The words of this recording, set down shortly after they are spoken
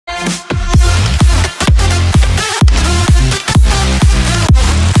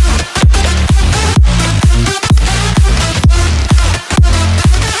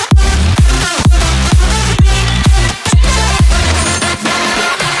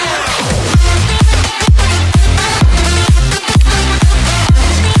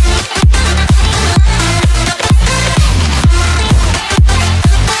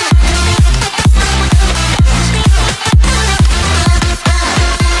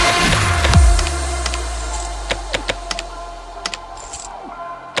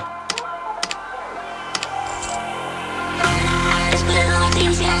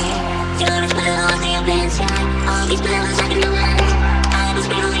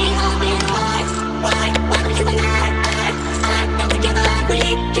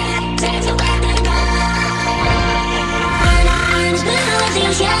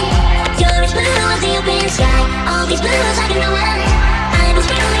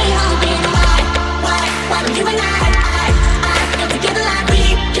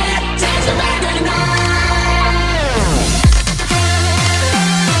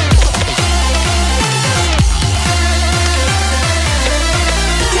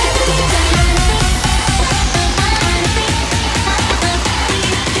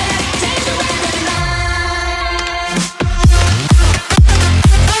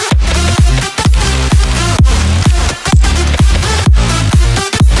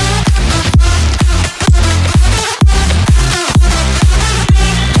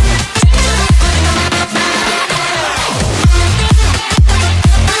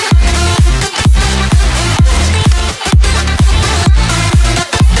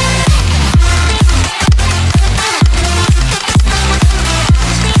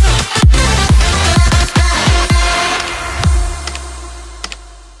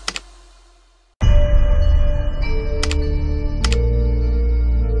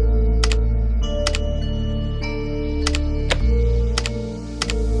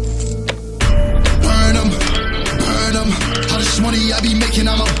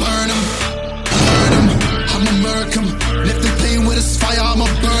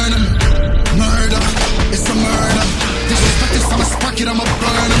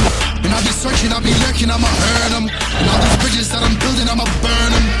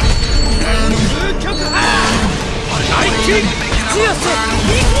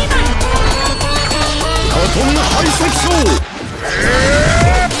トン排斥症。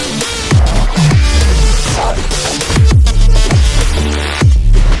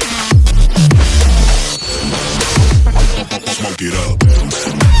Smoke it up.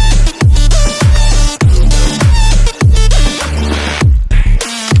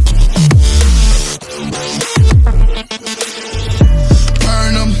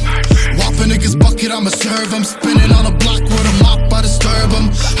 Burn 'em. Whop a nigga's bucket, I'ma serve 'em. Spinning on a block with a mop, I disturb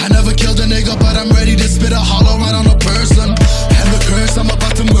 'em. I never killed a nigga, but I'm ready to spit a hollow right on a person. And the curse, I'm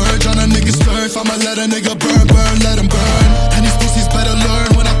about to merge on a nigga's turf. I'ma let a nigga burn, burn, let him burn. And these pussies better learn.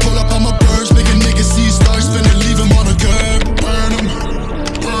 When I pull up, I'ma burst. Make a nigga see stars spinning, leave him on a curb. Burn 'em,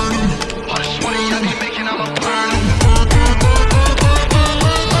 burn 'em. All this money I be making, I'ma burn 'em.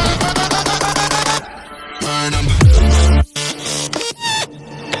 Burn 'em.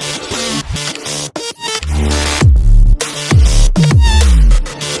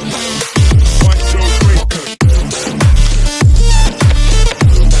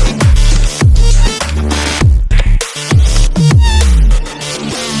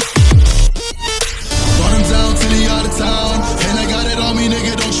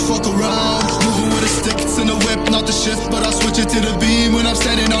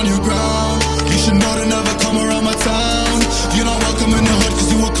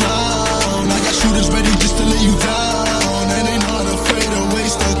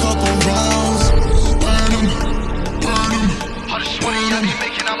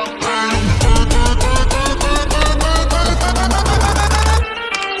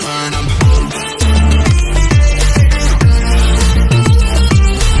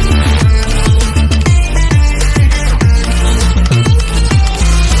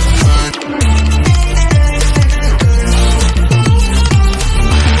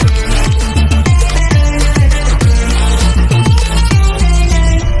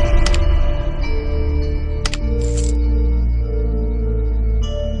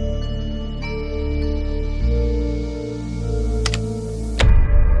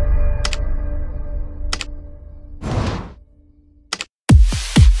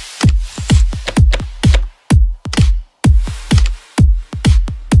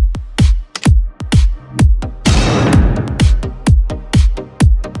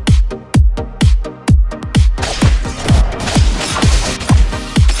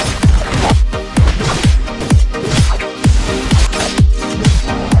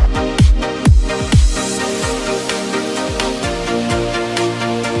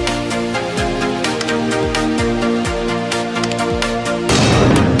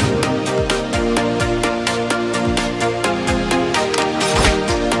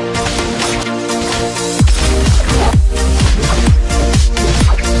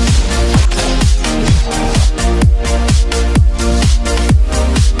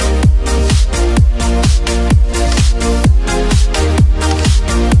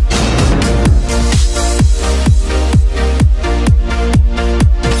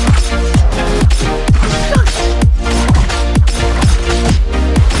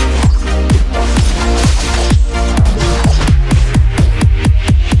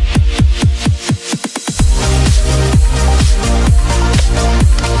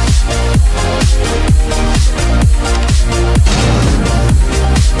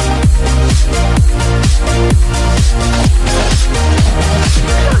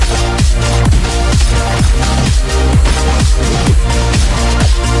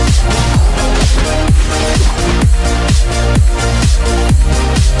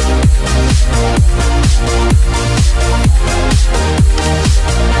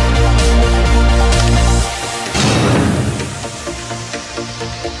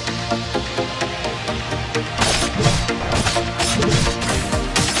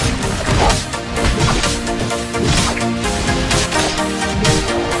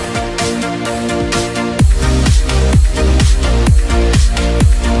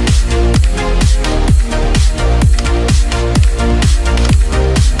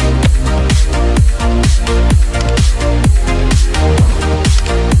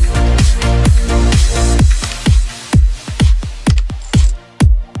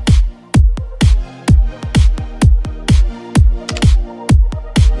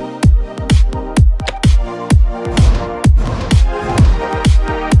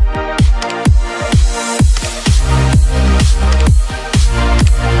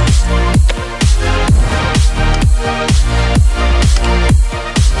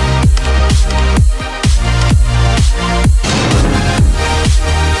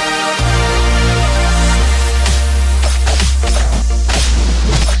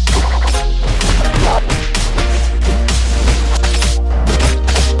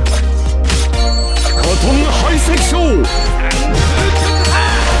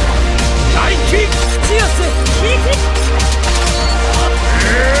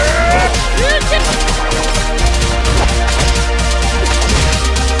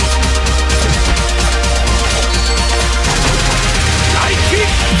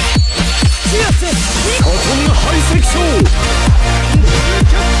 石章。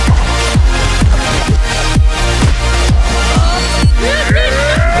We'll be right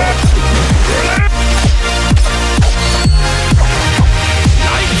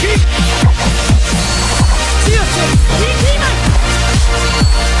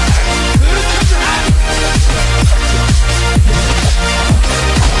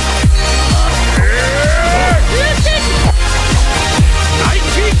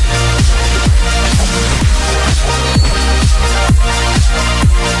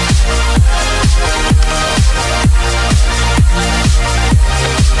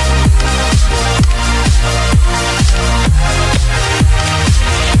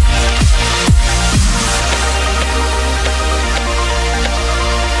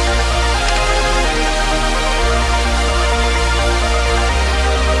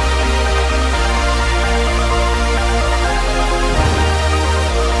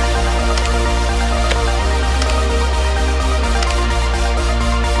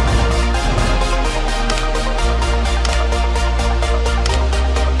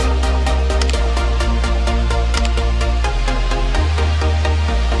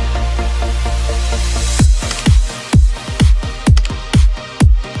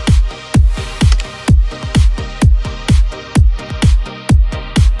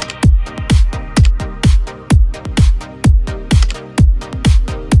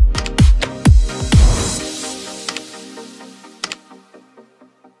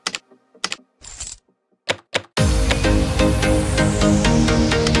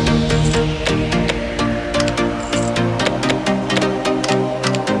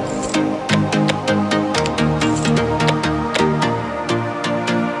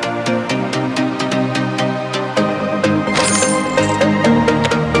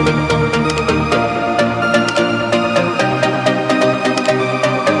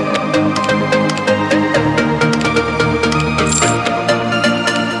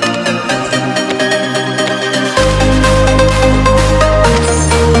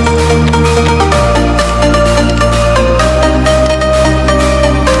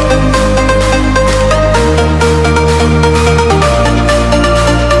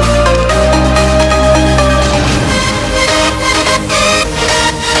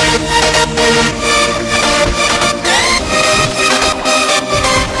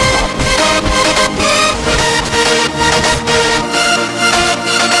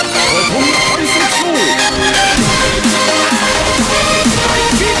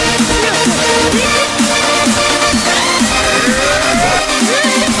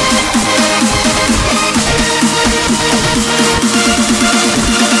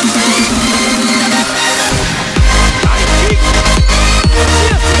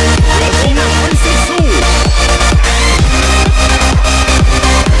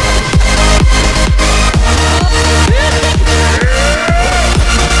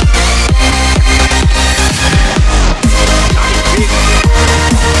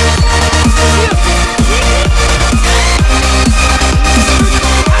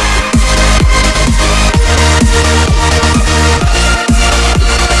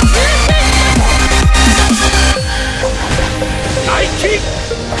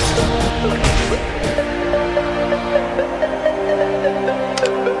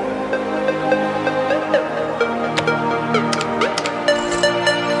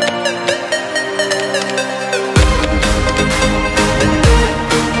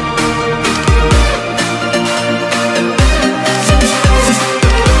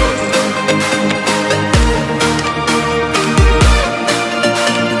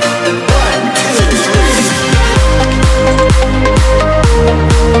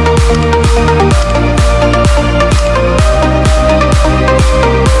back.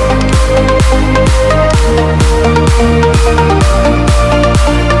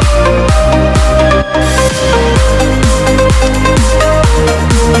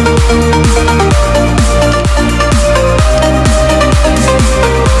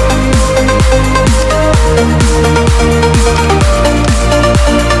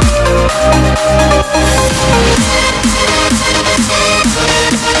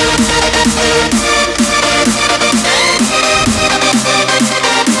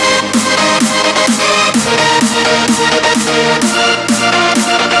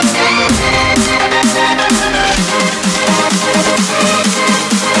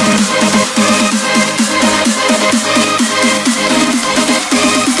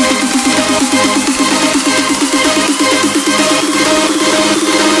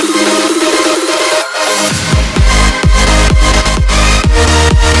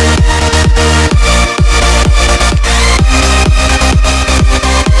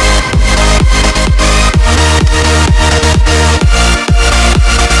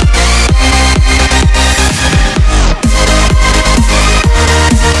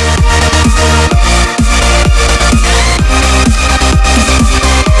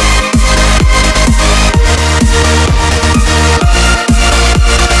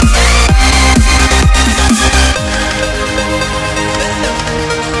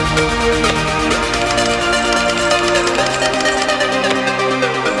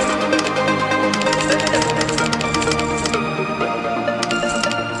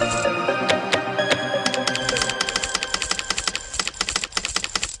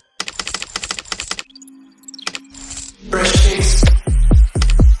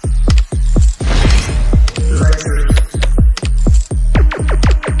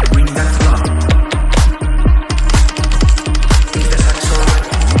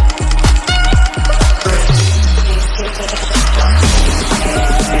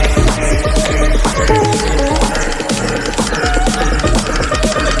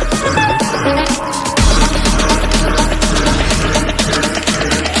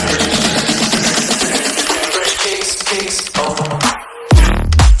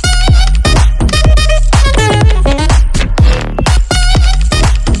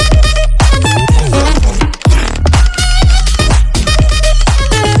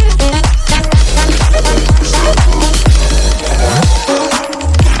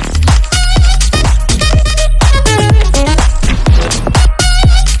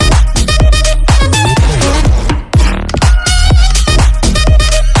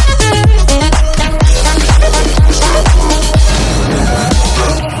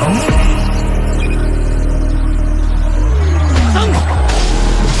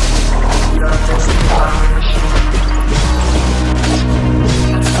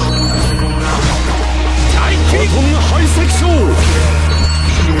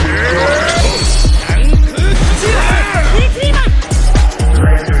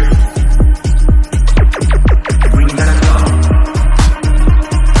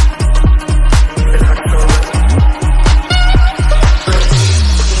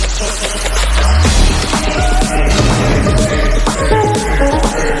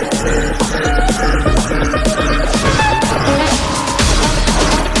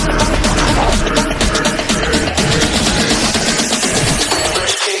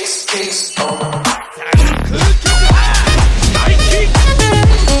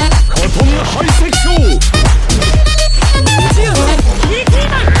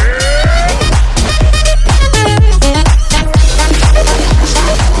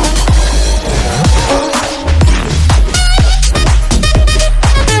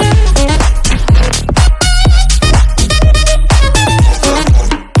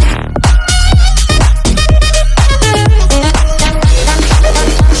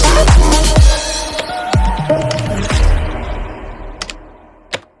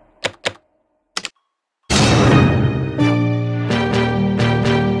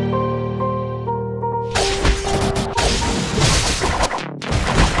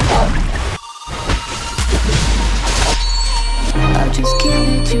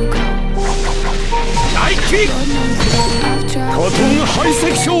 排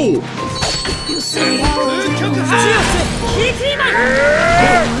斥症。 You say I was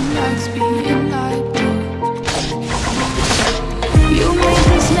likes being lied to. You made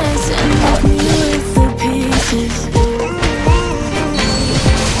this mess and left me with the pieces.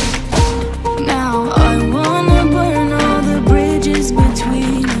 Now I wanna burn all the bridges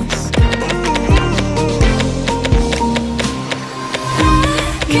between us. I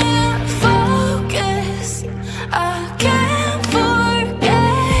can't focus, I can't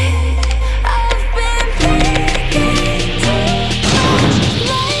forget. I've been thinking too much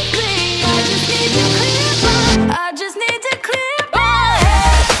lately. I just need to clear my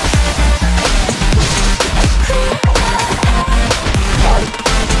head.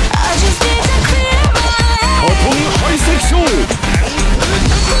 I just need to clear my head. カトン排斥症。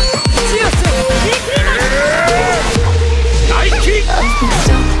 大気 I've been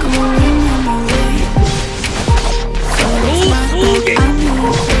stuck going in my way. But it's not like I'm your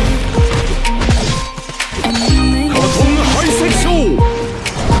way. And you make カトン排斥症。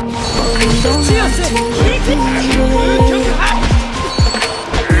 we don't have to repeat it. You made this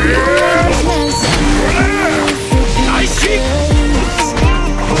mess and left me with the 大気 pieces.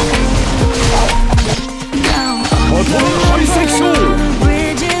 Now カ I'm トン排斥 burning 症。 all the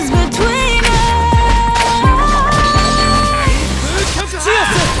bridges between us.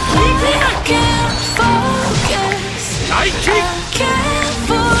 I can't focus. 大気 I can't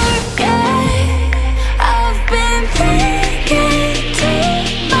forget. I've been thinking too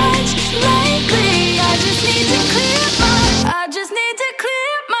much lately. I just need to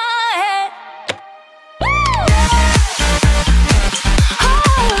clear my head.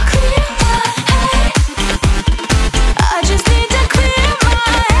 Oh, clear my head. I just need to clear my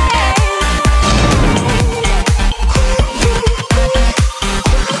head.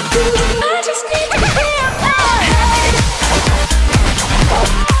 I just need to clear my head.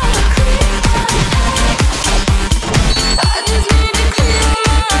 I just need to clear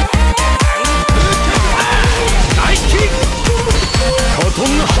my head. 大気カトン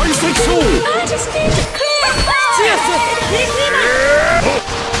排斥症。 I just need to clear my head.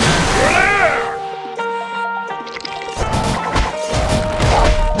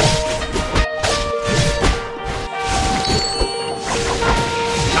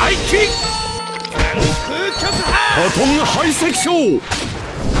 大気カトン排斥症。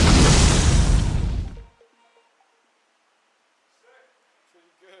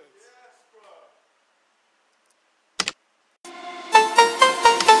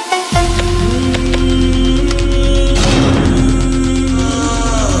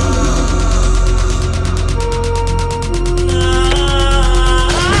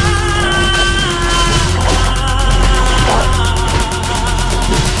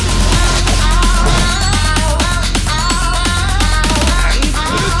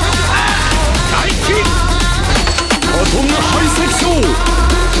 I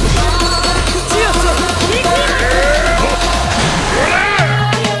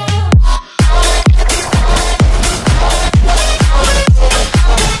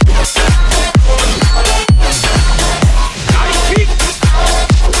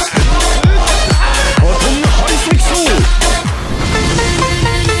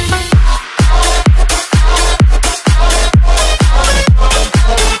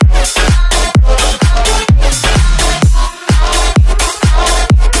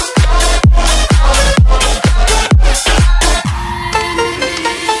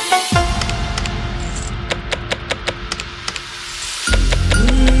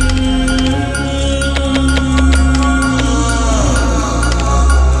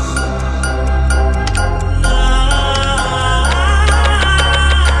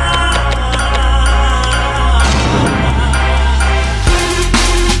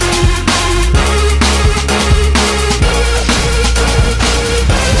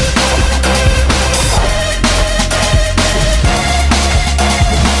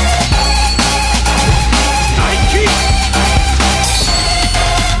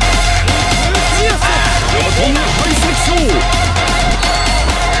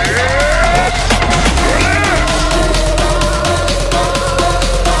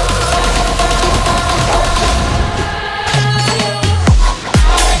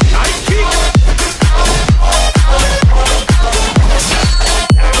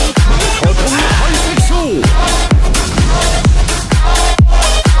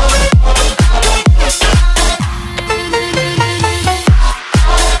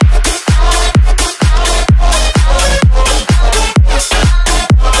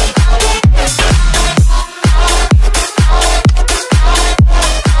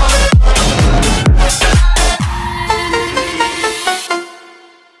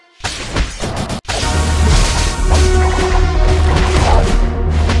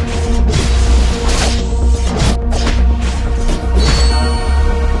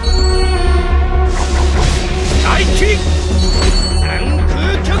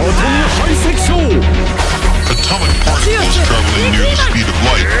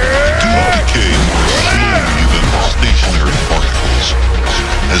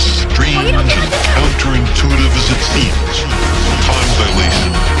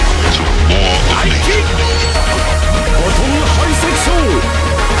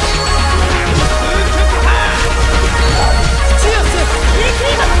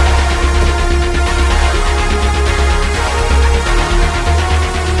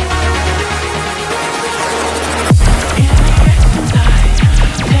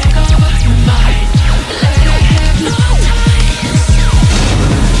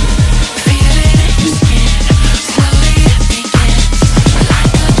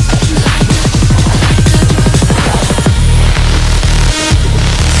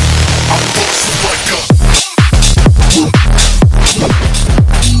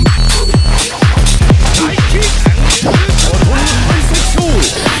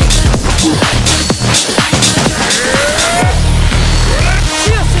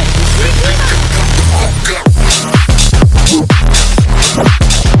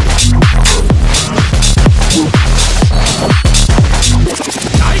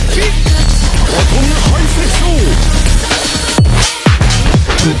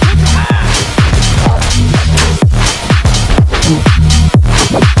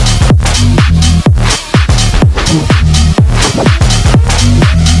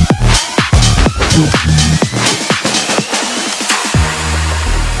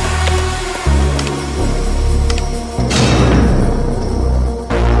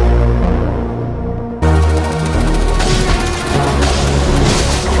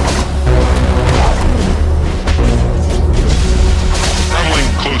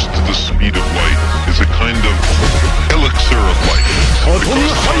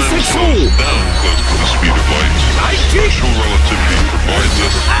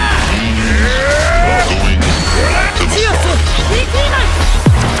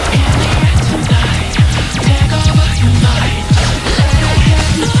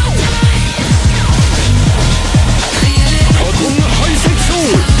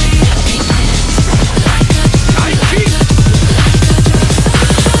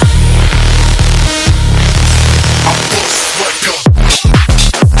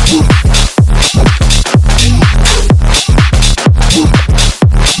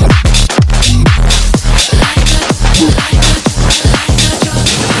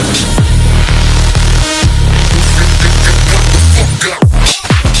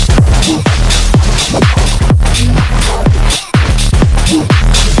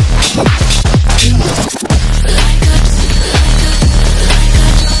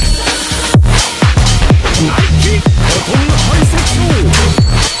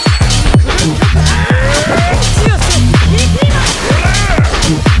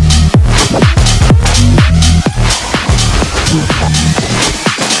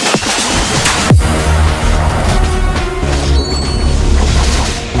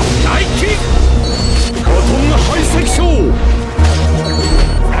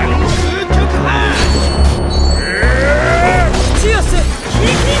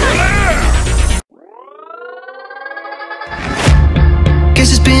Guess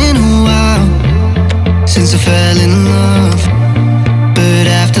it's been a while since I fell in love, but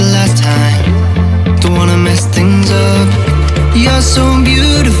after last time, don't wanna mess things up. You're so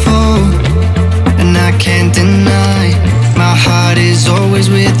beautiful, and I can't deny. My heart is always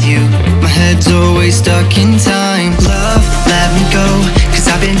with you, my head's always stuck in time. Love, let me go, cause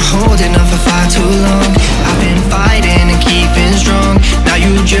I've been holding on for far too long. I've been fighting and keeping strong, now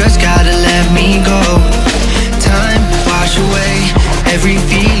you just gotta let me go. Time, wash away every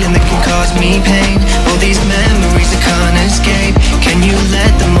feeling that can cause me pain. All these memories I can't escape, can you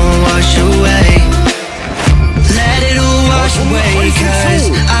let them all wash away? Let it all wash away, cause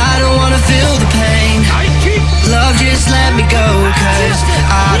I don't wanna feel the pain. Love, just let me go, cause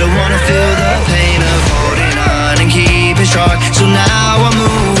I don't wanna feel the pain of holding on and keeping strong. So now I'm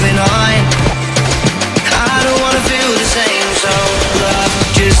moving on, I don't wanna feel the same. So love,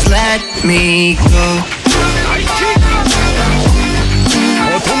 just let me go.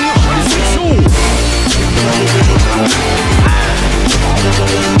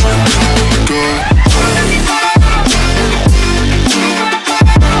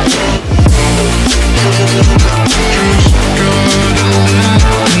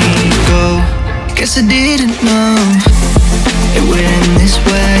 Guess I didn't know it would end this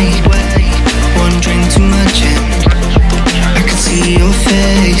way. One drink too much and I could see your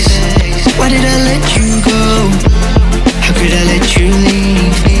face. Why did I let you go? How could I let you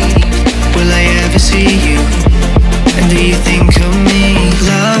leave? Will I ever see you? And do you think of me?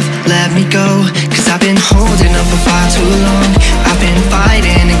 Love, let me go, cause I've been holding up for far too long. I've been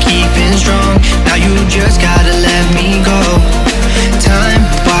fighting and keeping strong, now you just gotta let me go. Time,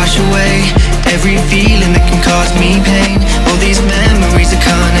 wash away every feeling that can cause me pain. All these memories I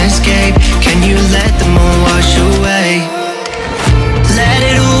can't escape, can you let them all wash away? Let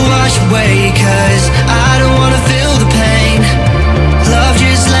it all wash away, cause I don't wanna feel the pain. Love,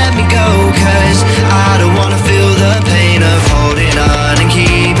 just let me go, cause I don't wanna feel the pain of holding on and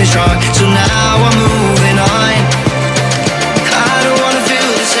keeping strong. So now I'm moving on, I don't wanna feel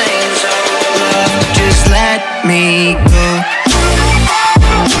the same. So love, just let me go.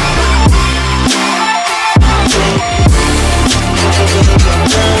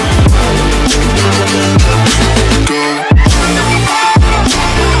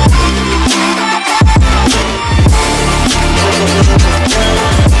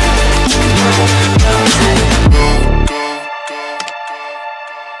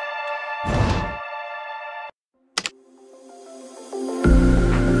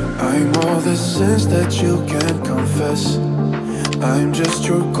 I'm all the sins that you can't confess. I'm just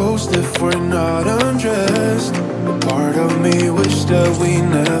your ghost if we're not undressed. A part of me wish that we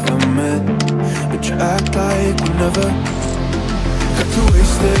never met, but you act like we never. Got too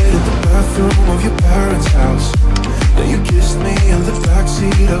wasted in the bathroom of your parents' house. Then you kissed me in the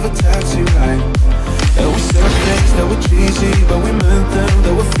backseat of a taxi ride. And we said things that were cheesy, but we meant them,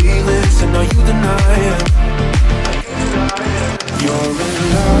 there were feelings, and now you deny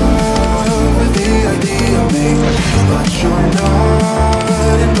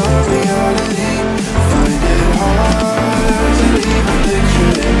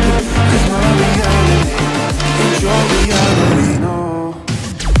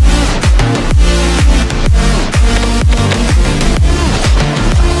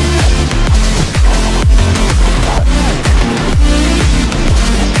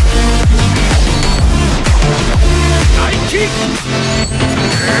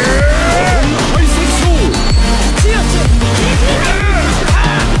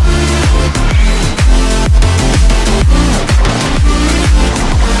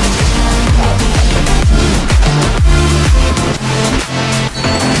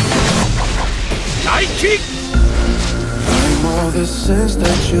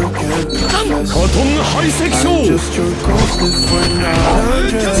you can't confess. カトン排斥症 I'm just your ghost if we're not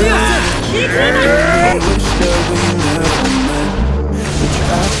undressed. I wish that we never met, but you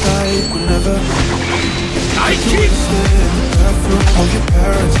act like we never. I You wasted in the bathroom of your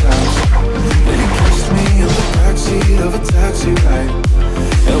parents' house. Then you kissed me in the backseat of a taxi ride.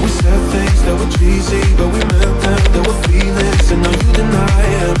 And we said things that were cheesy, but we meant them. There were feelings, and now you deny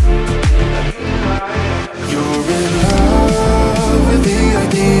them. You're in love with the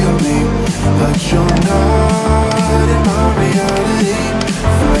idea of me, but you're not in my reality.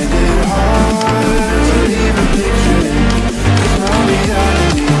 Find it hard to even picture it. 'Cause my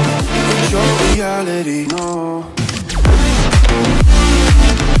reality is your reality. No.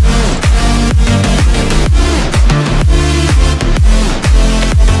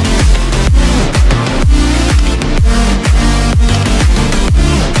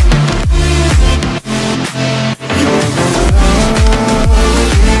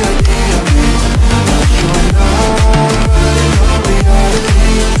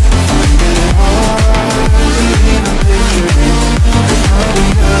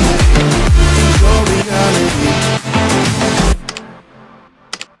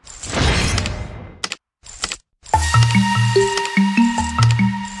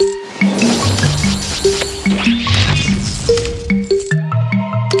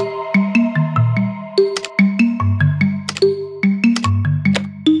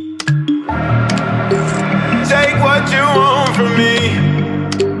 Take what you want from me.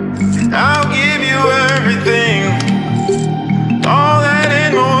 I'll give you everything. All that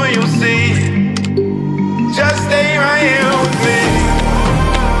and more you'll see. Just stay right here with me.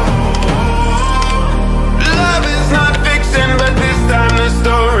 Love is not fiction, but this time the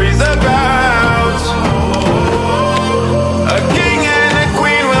story's about a king and a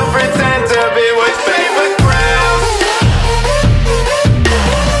queen will pretend to be with paper crowns.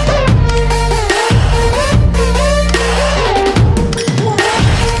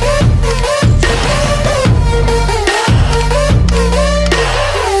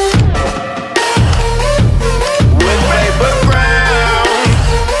 With paper crowns.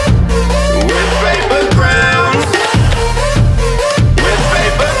 With paper crowns. With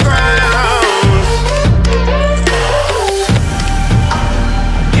paper crowns.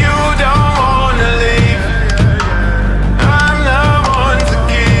 You don't wanna leave. I'm the one to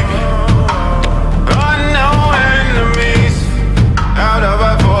keep you. Got no enemies out of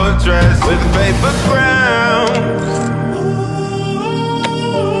our fortress with paper crowns.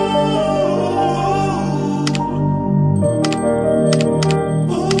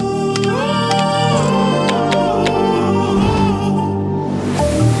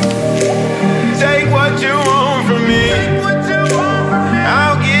 Take what you want from me.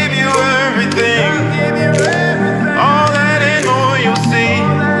 I'll give you everything. All that and more you'll see.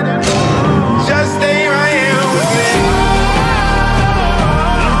 Just stay right here with me.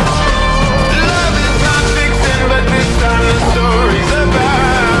 Love is not fiction, but this time the story's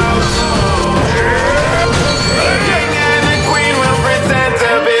about a king and a queen will pretend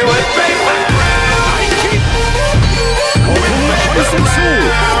to be with paper crowns. With paper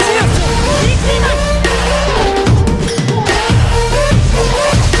crowns.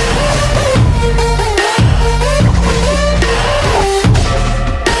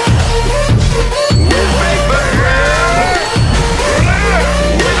 With paper crowns.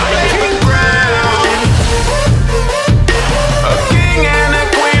 With paper crowns. A king and a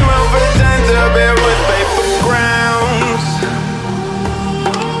queen will pretend to be with paper crowns.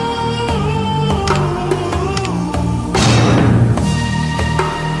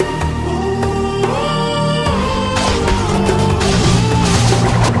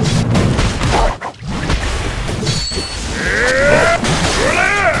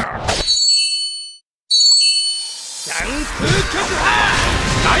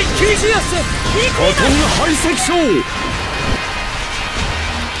 Katon排斥症